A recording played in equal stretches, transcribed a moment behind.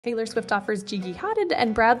Taylor Swift offers Gigi Hadid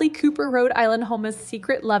and Bradley Cooper Rhode Island home as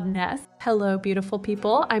secret love nest. Hello, beautiful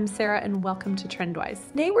people. I'm Sarah and welcome to TrendWize.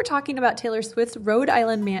 Today we're talking about Taylor Swift's Rhode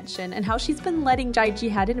Island mansion and how she's been letting Gigi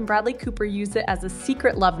Hadid and Bradley Cooper use it as a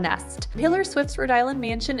secret love nest. Taylor Swift's Rhode Island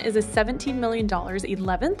mansion is a $17 million,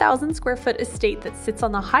 11,000 square foot estate that sits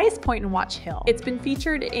on the highest point in Watch Hill. It's been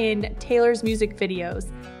featured in Taylor's music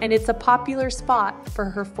videos and it's a popular spot for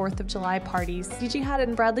her 4th of July parties. Gigi Hadid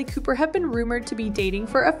and Bradley Cooper have been rumored to be dating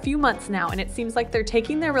for a few months now, and it seems like they're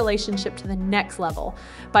taking their relationship to the next level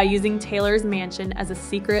by using Taylor's mansion as a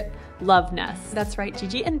secret love nest. That's right,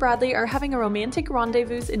 Gigi and Bradley are having a romantic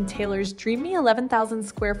rendezvous in Taylor's dreamy 11,000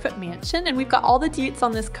 square foot mansion, and we've got all the deets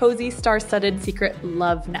on this cozy, star-studded secret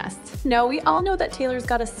love nest. Now, we all know that Taylor's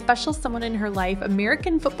got a special someone in her life,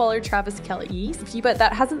 American footballer Travis Kelce, but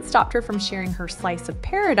that hasn't stopped her from sharing her slice of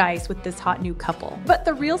paradise with this hot new couple. But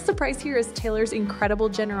the real surprise here is Taylor's incredible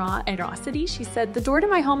generosity. She said, "The door to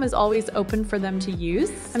my home is always open for them to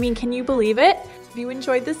use." I mean, can you believe it? If you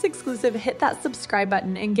enjoyed this exclusive, hit that subscribe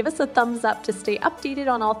button and give us a thumbs up to stay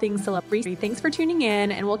updated on all things celebrity. Thanks for tuning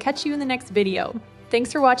in, and we'll catch you in the next video.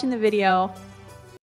 Thanks for watching the video.